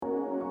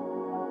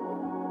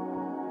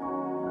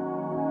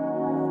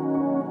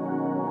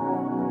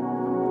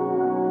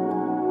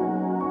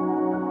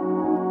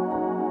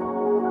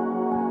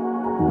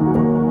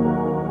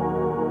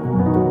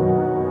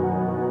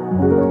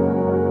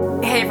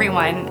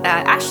everyone.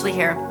 Ashley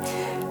here.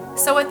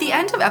 So at the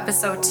end of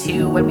episode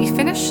 2, when we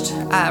finished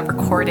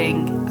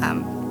recording,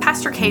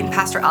 Pastor Kate and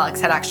Pastor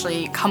Alex had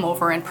actually come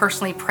over and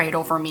personally prayed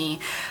over me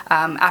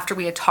after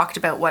we had talked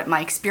about what my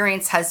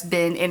experience has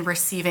been in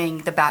receiving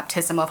the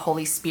baptism of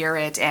Holy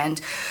Spirit and,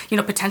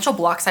 potential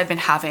blocks I've been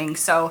having.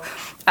 So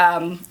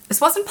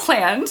this wasn't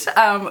planned,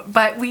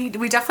 but we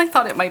definitely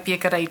thought it might be a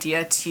good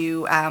idea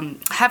to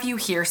have you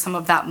hear some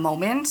of that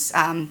moment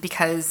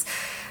because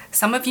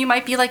some of you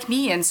might be like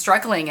me and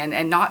struggling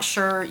and not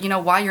sure,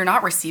 why you're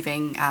not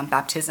receiving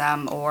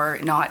baptism or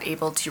not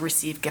able to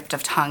receive gift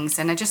of tongues.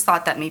 And I just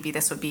thought that maybe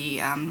this would be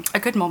a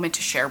good moment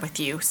to share with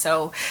you.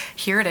 So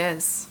here it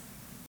is.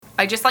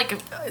 I just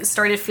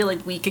started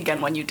feeling weak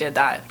again when you did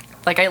that.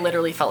 I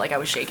literally felt like I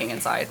was shaking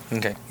inside.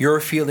 Okay. You're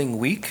feeling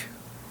weak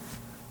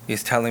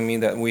is telling me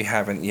that we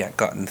haven't yet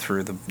gotten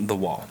through the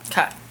wall.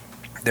 Okay.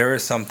 There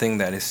is something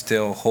that is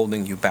still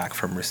holding you back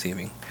from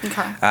receiving.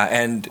 Okay.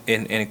 And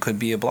it could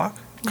be a block.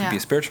 It could be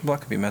a spiritual block,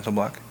 it could be a mental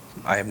block.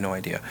 I have no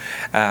idea.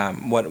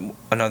 What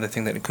another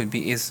thing that it could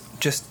be is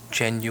just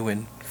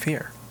genuine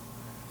fear.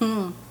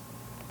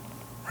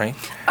 Right?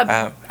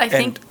 I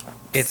think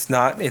it's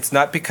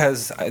not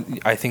because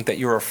I think that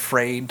you're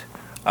afraid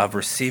of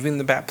receiving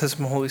the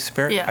baptism of the Holy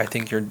Spirit. Yeah. I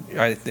think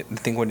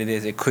what it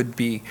is, it could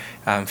be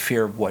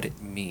fear of what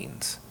it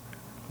means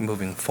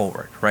moving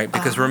forward, right?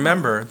 Because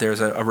remember,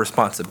 there's a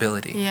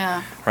responsibility.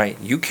 Yeah. Right?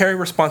 You carry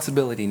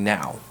responsibility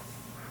now.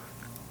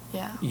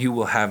 Yeah. You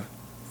will have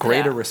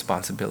greater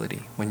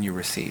responsibility when you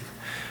receive,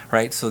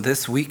 right? So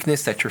this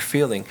weakness that you're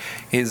feeling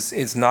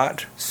is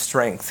not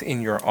strength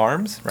in your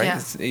arms,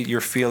 right? Yeah. You're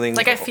feeling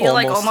I feel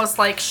almost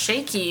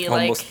shaky,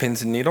 almost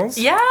pins and needles.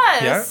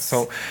 Yes. Yeah.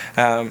 So,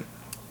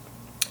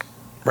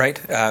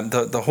 right,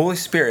 the Holy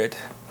Spirit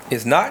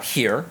is not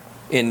here.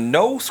 In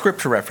no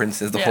scripture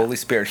reference is the Holy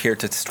Spirit here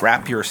to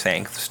strap your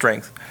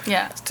strength.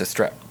 Yeah.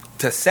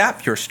 To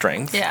sap your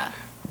strength. Yeah.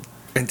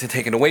 And to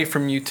take it away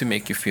from you, to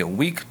make you feel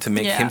weak, to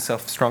make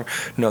himself strong.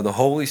 No, the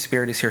Holy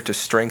Spirit is here to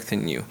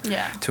strengthen you,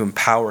 to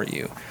empower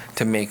you,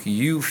 to make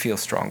you feel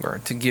stronger,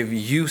 to give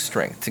you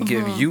strength, to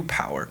give you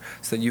power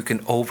so that you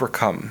can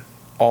overcome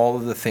all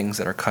of the things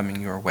that are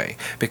coming your way.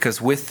 Because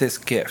with this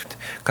gift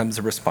comes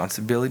a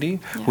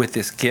responsibility. Yeah. With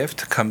this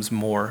gift comes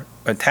more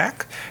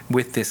attack.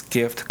 With this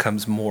gift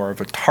comes more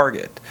of a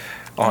target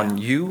on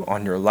you,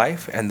 on your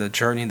life, and the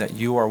journey that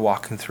you are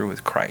walking through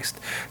with Christ.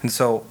 And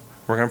so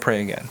we're going to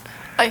pray again.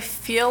 I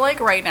feel like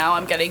right now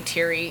I'm getting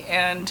teary,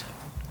 and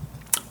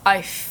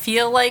I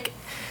feel like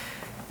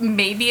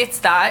maybe it's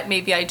that,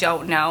 maybe I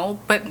don't know,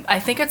 but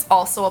I think it's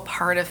also a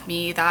part of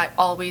me that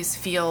always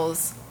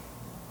feels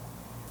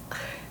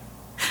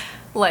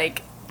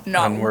like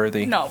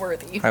unworthy. Not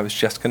worthy. I was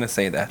just going to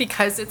say that.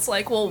 Because it's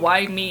well,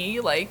 why me?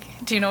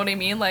 Do you know what I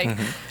mean? I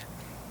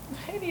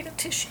need a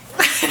tissue.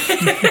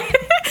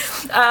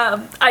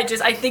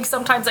 I think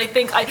sometimes I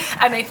think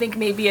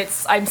maybe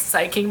I'm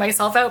psyching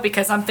myself out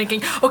because I'm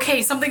thinking,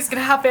 okay, something's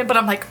gonna happen, but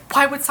I'm like,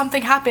 why would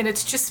something happen?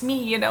 It's just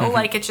me,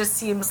 it just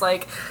seems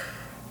like,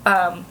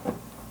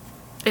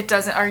 it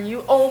doesn't. Are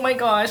you? Oh my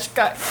gosh,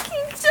 God,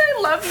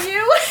 I love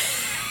you.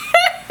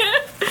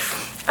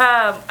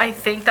 I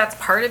think that's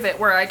part of it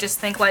where I just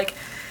think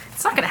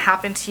it's not going to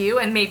happen to you,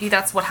 and maybe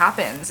that's what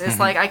happens. Is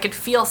I could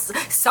feel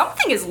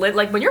something is lit.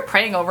 When you're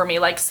praying over me,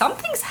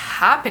 something's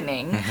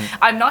happening.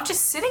 I'm not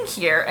just sitting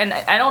here, and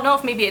I don't know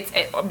if maybe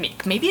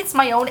it's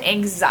my own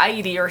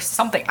anxiety or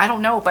something. I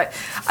don't know, but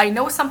I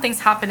know something's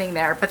happening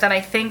there. But then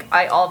I think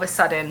I all of a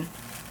sudden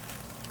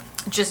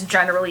just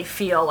generally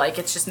feel like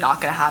it's just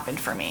not going to happen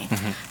for me,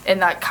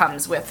 and that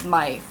comes with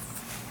my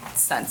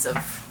sense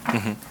of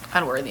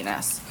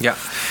unworthiness. Yeah.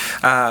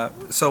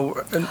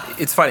 So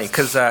it's funny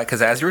because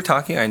as you were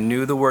talking, I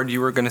knew the word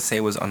you were going to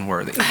say was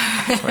unworthy.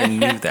 So I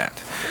knew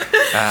that.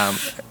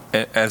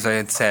 As I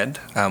had said,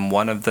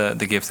 one of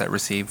the gifts that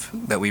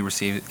we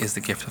receive is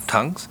the gift of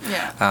tongues.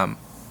 Yeah.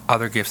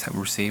 Other gifts that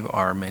we receive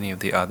are many of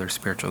the other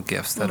spiritual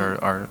gifts that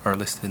are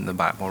listed in the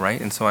Bible,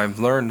 right? And so I've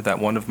learned that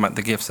one of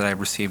the gifts that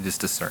I've received is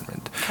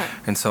discernment. Okay.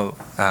 And so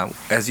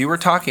as you were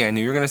talking, I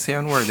knew you were going to say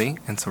unworthy,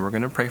 and so we're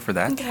going to pray for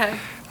that.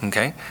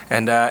 Okay.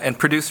 And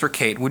producer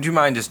Kate, would you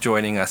mind just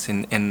joining us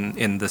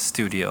in the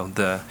studio?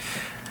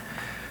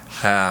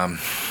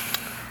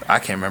 I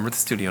can't remember the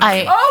studio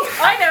name.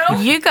 I know.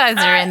 You guys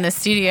are in the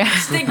studio.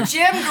 The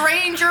Jim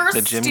Granger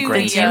studio.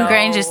 The Jim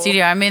Granger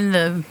studio. I'm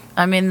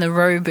in the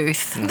Rho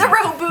booth. The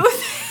Rho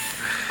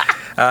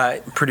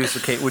booth. Producer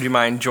Kate, would you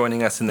mind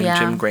joining us in the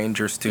Jim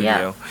Granger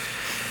studio?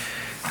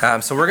 Yeah.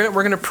 So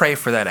we're gonna pray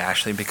for that,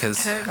 Ashley,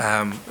 because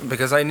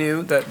I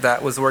knew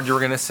that was the word you were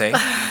gonna say,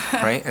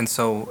 right? And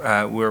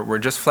so we're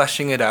just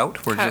fleshing it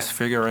out. We're just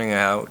figuring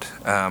out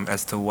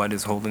as to what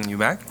is holding you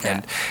back. Yeah.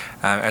 And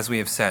as we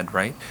have said,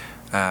 right,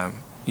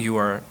 you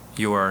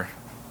are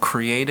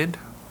created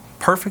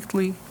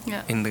perfectly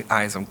in the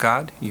eyes of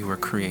God. You are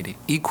created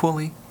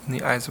equally in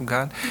the eyes of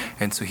God,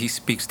 and so He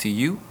speaks to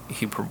you.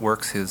 He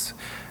works His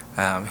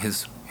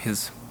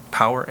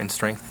power and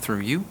strength through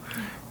you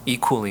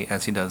equally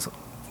as He does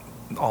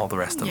all the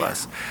rest of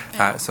us.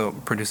 So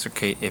producer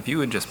Kate, if you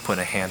would just put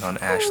a hand on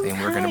Ashley, and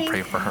we're going to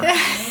pray for her.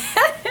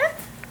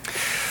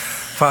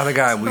 Father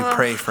God, we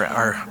pray for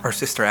our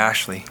sister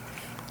Ashley.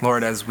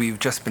 Lord, as we've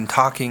just been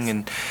talking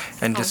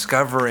and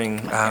discovering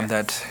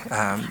that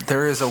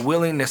there is a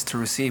willingness to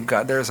receive,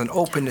 God, there is an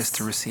openness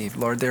to receive.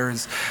 Lord, there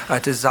is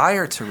a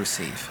desire to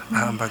receive.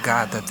 But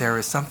God, that there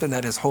is something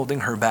that is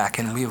holding her back.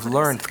 And we have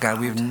learned, God,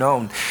 we have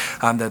known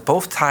that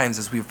both times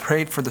as we've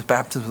prayed for the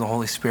baptism of the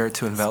Holy Spirit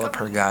to envelop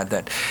her, God,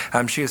 that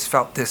she has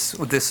felt this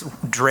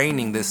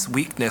draining, this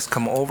weakness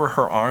come over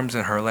her arms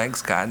and her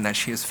legs, God, and that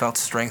she has felt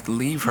strength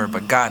leave her.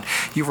 But God,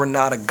 you are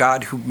not a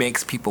God who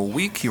makes people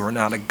weak. You are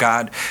not a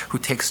God who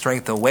takes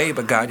strength away,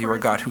 but God, you are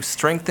God who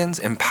strengthens,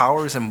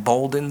 empowers,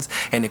 emboldens,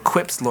 and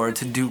equips, Lord,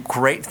 to do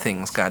great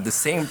things, God. The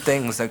same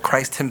things that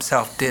Christ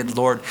himself did,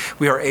 Lord,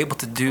 we are able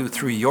to do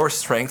through your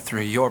strength,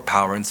 through your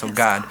power. And so,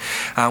 God,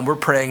 we're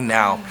praying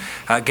now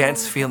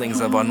against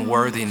feelings of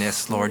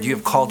unworthiness, Lord. You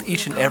have called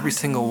each and every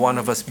single one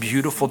of us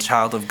beautiful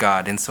child of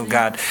God. And so,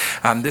 God,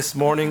 this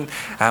morning,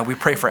 we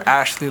pray for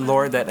Ashley,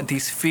 Lord, that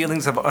these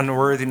feelings of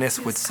unworthiness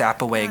would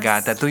sap away,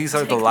 God, that these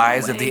are the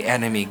lies of the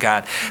enemy,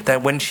 God,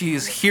 that when she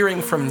is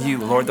hearing from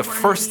you, Lord, the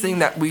first thing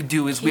that we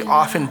do is we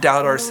often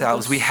doubt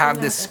ourselves. We have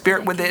this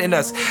spirit within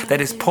us that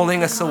is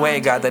pulling us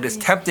away, God, that is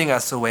tempting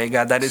us away,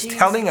 God, that is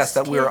telling us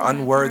that we are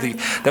unworthy,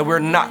 that we're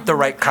not the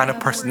right kind of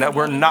person, that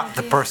we're not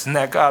the person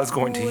that God is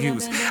going to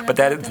use. But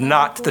that is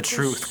not the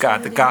truth,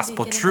 God. The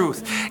gospel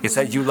truth is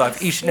that you love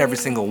each and every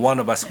single one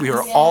of us. We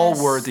are all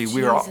worthy.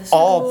 We are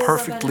all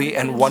perfectly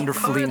and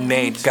wonderfully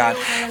made, God.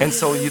 And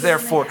so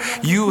therefore,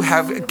 you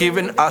have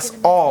given us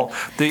all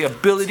the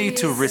ability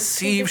to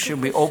receive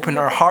should we open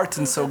our hearts.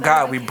 And so,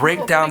 God, we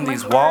break down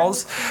these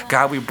walls.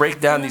 God, we break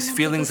down these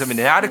feelings of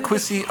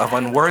inadequacy, of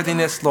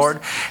unworthiness,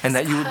 Lord, and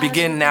that you would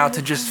begin now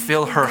to just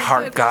fill her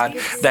heart, God.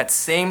 That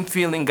same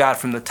feeling, God,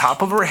 from the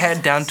top of her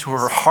head down to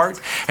her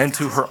heart and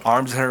to her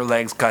arms and her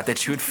legs, God,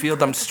 that you would feel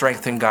them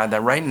strengthen, God,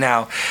 that right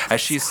now, as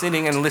she's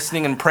sitting and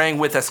listening and praying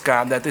with us,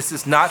 God, that this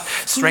is not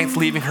strength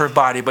leaving her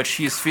body, but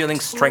she is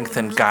feeling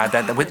strengthened, God,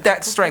 that with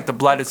that strength, the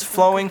blood is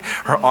flowing,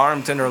 her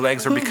arms and her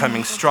legs are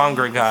becoming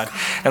stronger, God.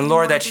 And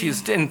Lord, that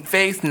she's in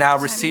faith now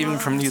receiving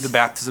from you the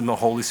baptism of the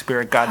Holy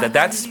Spirit, God,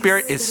 that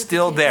spirit is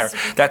still there.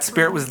 That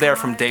spirit was there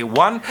from day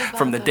one,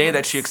 from the day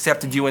that she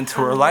accepted you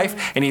into her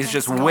life, and he's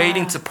just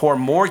waiting to pour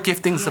more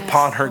giftings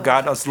upon her,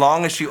 God, as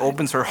long as she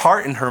opens her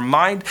heart and her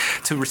mind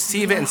to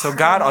receive it. And so,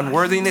 God,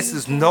 unworthiness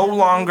is no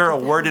longer a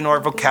word in our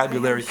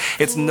vocabulary.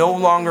 It's no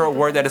longer a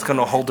word that is going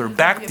to hold her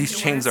back. These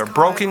chains are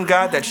broken,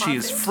 God, that she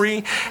is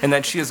free and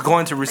that she is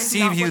going to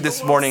receive you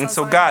this morning. And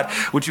so, God,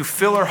 would you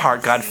fill her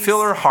heart, God,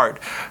 fill her heart,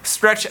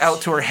 stretch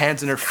out to her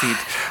hands and her feet,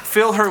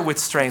 fill her with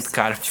strength,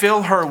 God,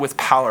 fill her with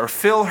power,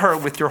 fill her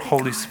with your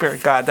Holy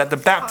Spirit, God, that the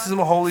baptism of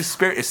the Holy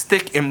Spirit is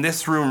thick in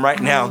this room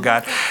right now,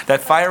 God,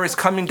 that fire is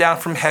coming down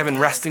from heaven,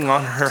 resting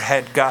on her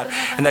head, God,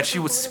 and that she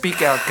would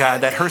speak out,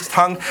 God, that her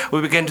tongue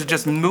would begin to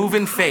just move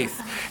in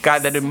faith,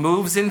 God, that it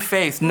moves in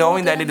faith,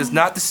 knowing that it is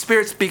not the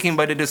Spirit speaking,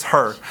 but it is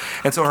her.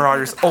 And so her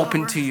heart is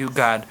open to you,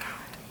 God.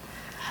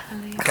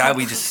 God,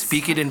 we just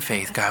speak it in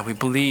faith, God. We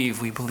believe.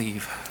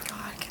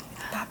 God, give me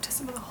the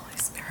baptism of the Holy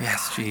Spirit.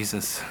 Yes,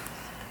 Jesus.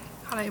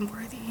 God, I am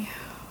worthy.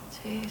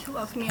 You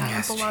love me, I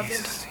am beloved.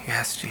 Jesus.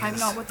 Yes, Jesus. I'm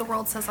not what the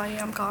world says I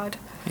am, God.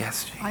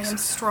 Yes, Jesus. I am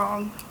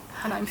strong,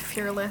 and I'm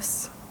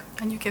fearless,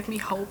 and you give me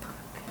hope.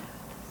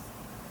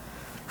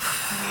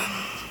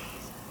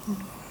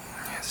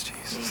 Yes,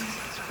 Jesus.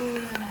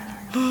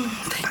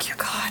 Thank you,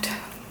 God.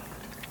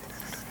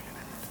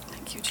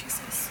 Thank you,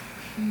 Jesus.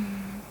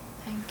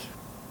 Thank you.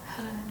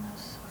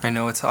 I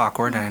know it's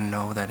awkward, and I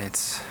know that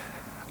it's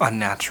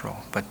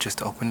unnatural, but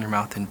just open your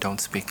mouth and don't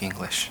speak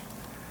English.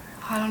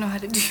 I don't know how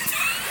to do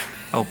that.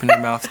 Open your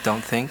mouth,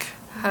 don't think.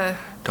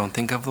 Don't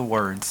think of the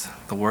words.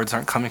 The words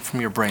aren't coming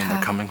from your brain,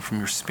 they're coming from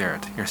your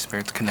spirit. Your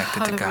spirit's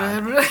connected to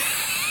God. Your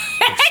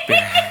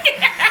spirit.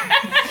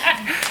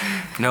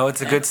 No,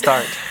 it's a good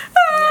start.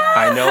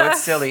 I know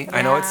it's silly.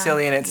 I know it's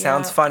silly and it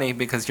sounds funny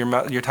because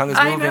your tongue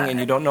is moving and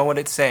you don't know what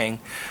it's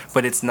saying,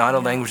 but it's not a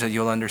language that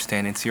you'll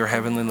understand. It's your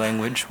heavenly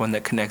language, one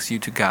that connects you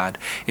to God.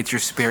 It's your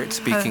spirit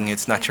speaking.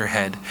 It's not your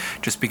head.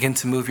 Just begin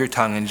to move your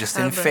tongue and just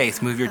in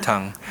faith move your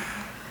tongue.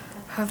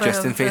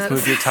 Just in faith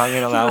move your tongue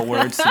and allow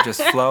words to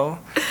just flow.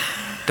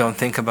 Don't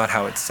think about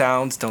how it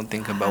sounds. Don't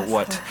think about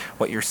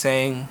what you're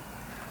saying.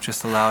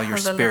 Just allow your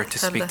spirit to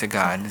speak to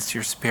God. It's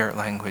your spirit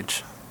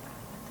language.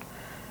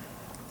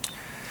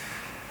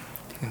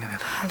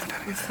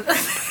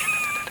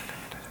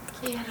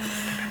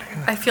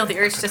 I feel the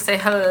urge to say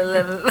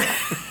hello.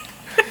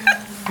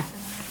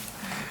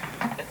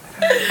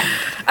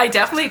 I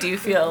definitely do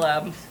feel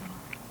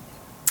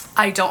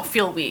I don't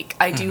feel weak.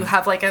 I do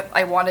have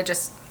I want to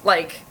just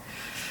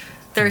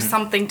there's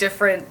something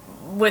different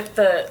with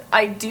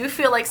I do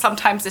feel like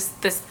sometimes this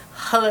there's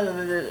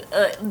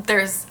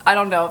I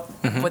don't know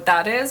what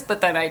that is,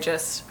 but then I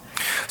just.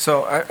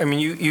 So, I mean,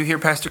 you hear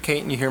Pastor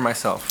Kate and you hear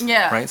myself.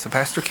 Yeah. Right? So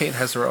Pastor Kate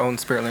has her own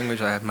spirit language.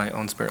 I have my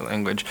own spirit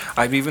language.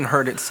 I've even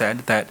heard it said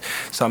that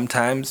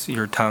sometimes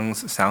your tongue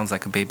sounds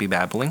like a baby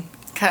babbling.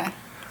 Okay.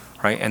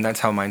 right? And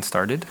that's how mine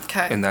started.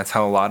 Okay. And that's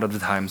how a lot of the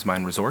times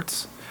mine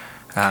resorts.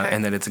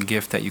 And that it's a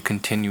gift that you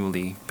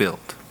continually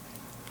build.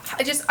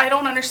 I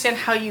don't understand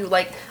how you,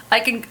 like,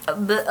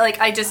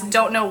 I just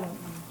don't know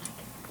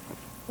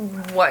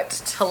what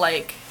to,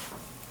 like,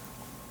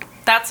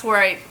 that's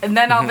where and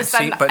then all of a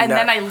sudden,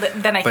 then I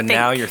think. But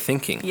now you're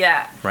thinking.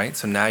 Yeah. Right?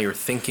 So now you're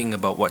thinking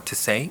about what to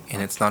say,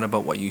 and it's not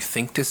about what you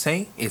think to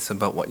say, it's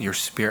about what your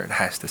spirit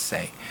has to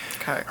say.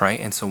 Okay. Right?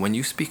 And so when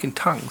you speak in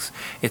tongues,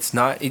 it's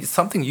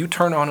something you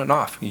turn on and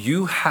off.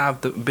 You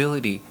have the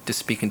ability to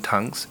speak in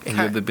tongues, and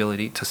you have the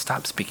ability to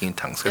stop speaking in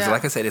tongues. Because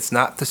like I said, it's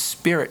not the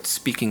spirit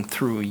speaking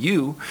through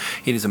you,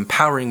 it is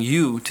empowering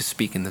you to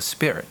speak in the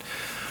spirit.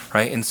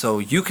 Right? And so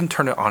you can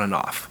turn it on and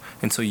off.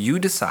 And so you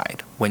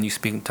decide when you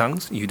speak in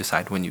tongues, you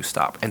decide when you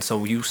stop. And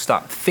so you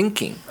stop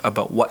thinking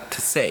about what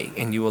to say,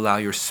 and you allow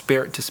your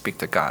spirit to speak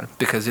to God,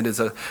 because it is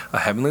a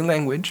heavenly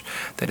language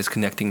that is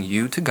connecting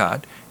you to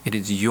God. It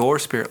is your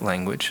spirit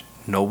language.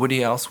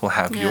 Nobody else will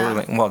have your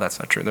language. Well, that's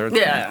not true. There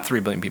are 3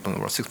 billion people in the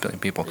world, 6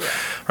 billion people,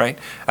 right?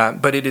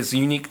 But it is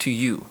unique to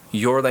you.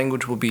 Your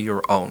language will be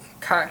your own.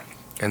 Okay.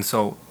 And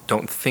so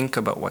don't think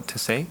about what to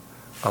say.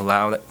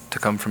 Allow that to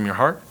come from your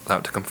heart. Allow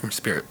it to come from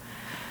spirit.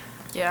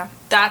 Yeah,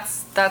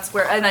 that's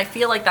where, and I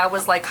feel like that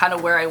was like kind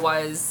of where I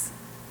was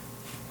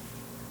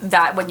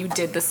that when you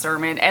did the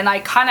sermon, and I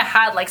kind of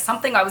had like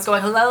something I was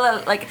going,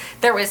 like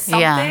there was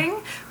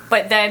something,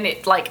 but then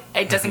it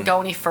doesn't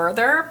go any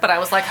further, but I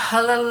was like,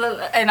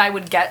 and I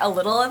would get a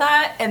little of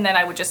that, and then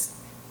I'd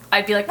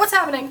be like, what's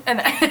happening? And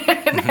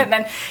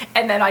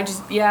then I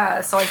just,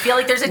 so I feel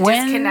like there's a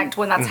disconnect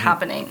when that's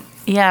happening.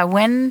 Yeah,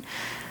 when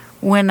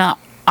I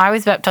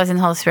was baptized in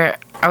the Holy Spirit,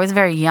 I was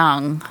very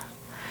young.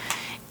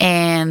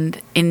 And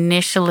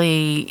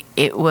initially,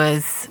 it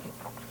was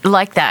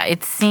like that.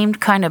 It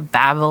seemed kind of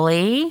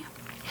babbly.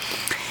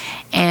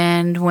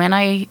 And when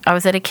I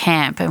was at a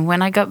camp, and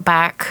when I got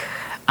back,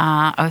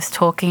 I was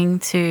talking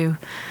to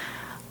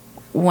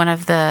one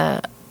of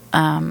the,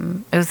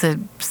 it was a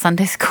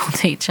Sunday school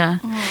teacher,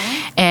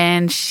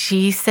 and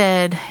she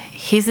said,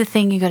 here's the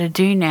thing you got to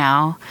do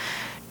now.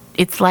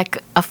 It's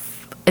like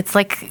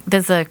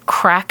there's a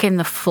crack in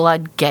the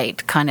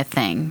floodgate kind of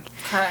thing.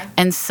 Okay.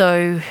 And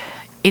so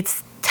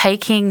it's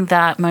taking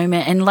that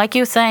moment, and like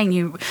you were saying,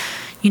 you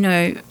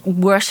know,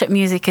 worship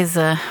music is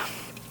a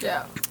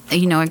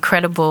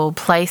incredible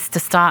place to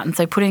start, and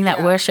so putting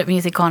that worship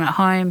music on at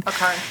home,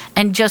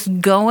 and just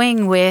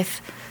going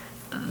with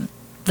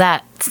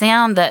that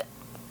sound that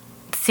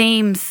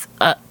seems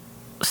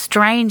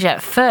strange at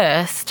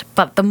first,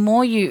 but the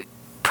more you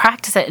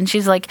practice it, and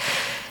she's like,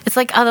 it's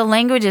like other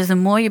languages, the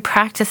more you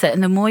practice it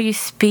and the more you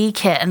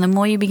speak it and the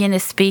more you begin to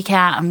speak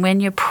out, and when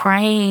you're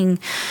praying,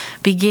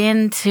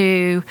 begin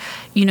to,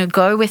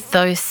 go with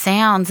those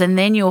sounds, and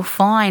then you'll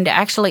find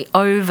actually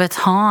over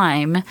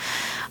time,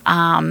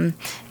 I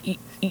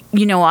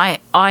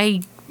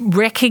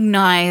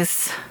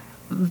recognize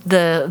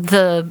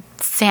the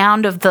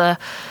sound of the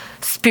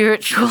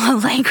spiritual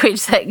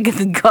language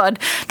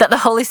that the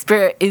Holy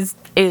Spirit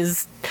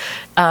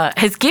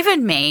has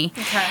given me.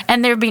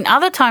 And there have been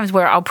other times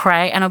where I'll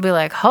pray and I'll be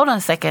like, hold on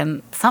a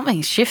second,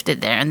 something's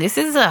shifted there, and this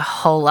is a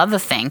whole other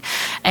thing.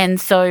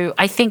 And so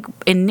I think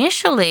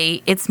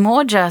initially it's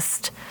more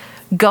just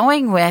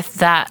going with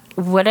that,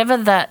 whatever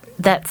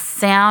that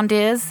sound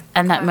is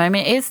and that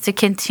moment is, to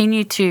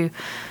continue to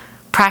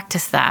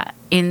practice that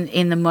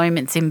in the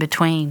moments in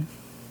between.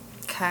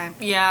 Okay.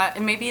 Yeah,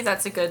 and maybe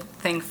that's a good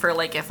thing for,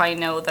 like, if I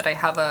know that I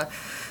have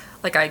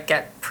I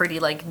get pretty,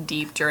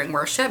 deep during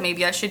worship,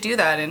 maybe I should do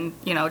that and,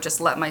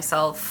 just let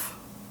myself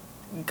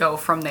go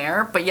from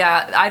there. But,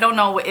 yeah, I don't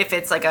know if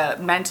it's, a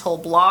mental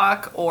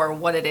block or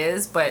what it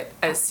is, but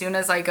as soon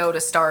as I go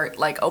to start,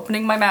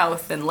 opening my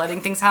mouth and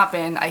letting things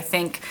happen, I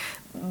think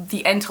the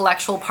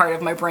intellectual part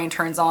of my brain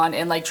turns on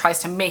and, tries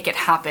to make it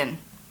happen.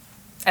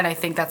 And I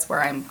think that's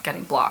where I'm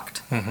getting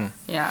blocked. Mm-hmm.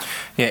 Yeah.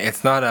 Yeah,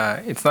 it's not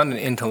an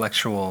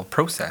intellectual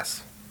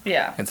process.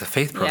 Yeah. It's a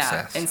faith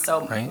process. Yeah. And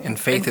so, right? And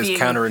faith is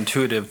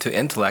counterintuitive to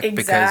intellect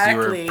because you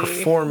are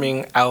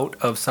performing out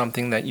of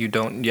something that you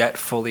don't yet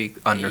fully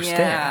understand.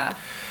 Yeah.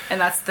 And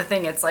that's the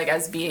thing. It's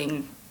as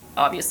being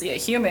obviously a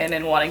human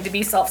and wanting to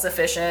be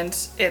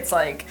self-sufficient, it's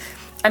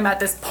I'm at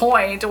this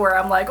point where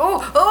I'm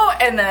oh,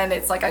 and then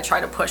it's I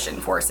try to push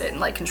and force it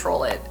and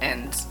control it,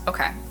 and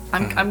okay.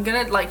 I'm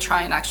gonna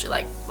try and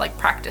actually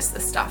practice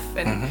this stuff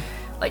and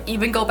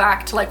even go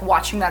back to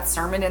watching that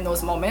sermon in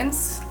those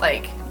moments,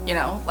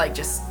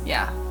 just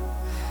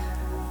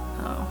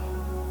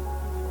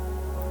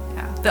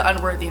the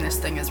unworthiness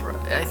thing is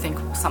I think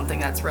something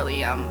that's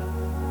really that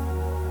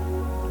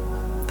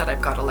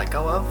I've got to let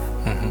go of,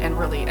 and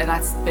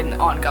that's been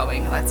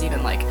ongoing. That's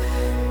even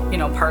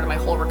part of my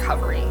whole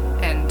recovery,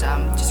 and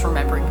just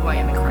remembering who I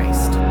am in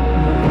Christ.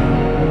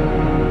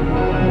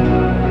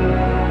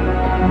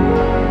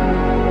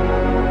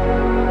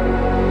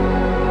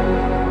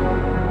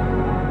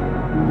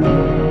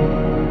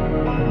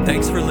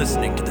 Thanks for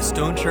listening to the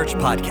Stone Church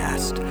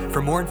Podcast.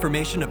 For more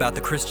information about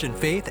the Christian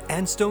faith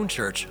and Stone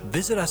Church,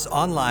 visit us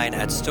online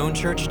at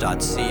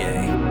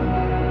stonechurch.ca.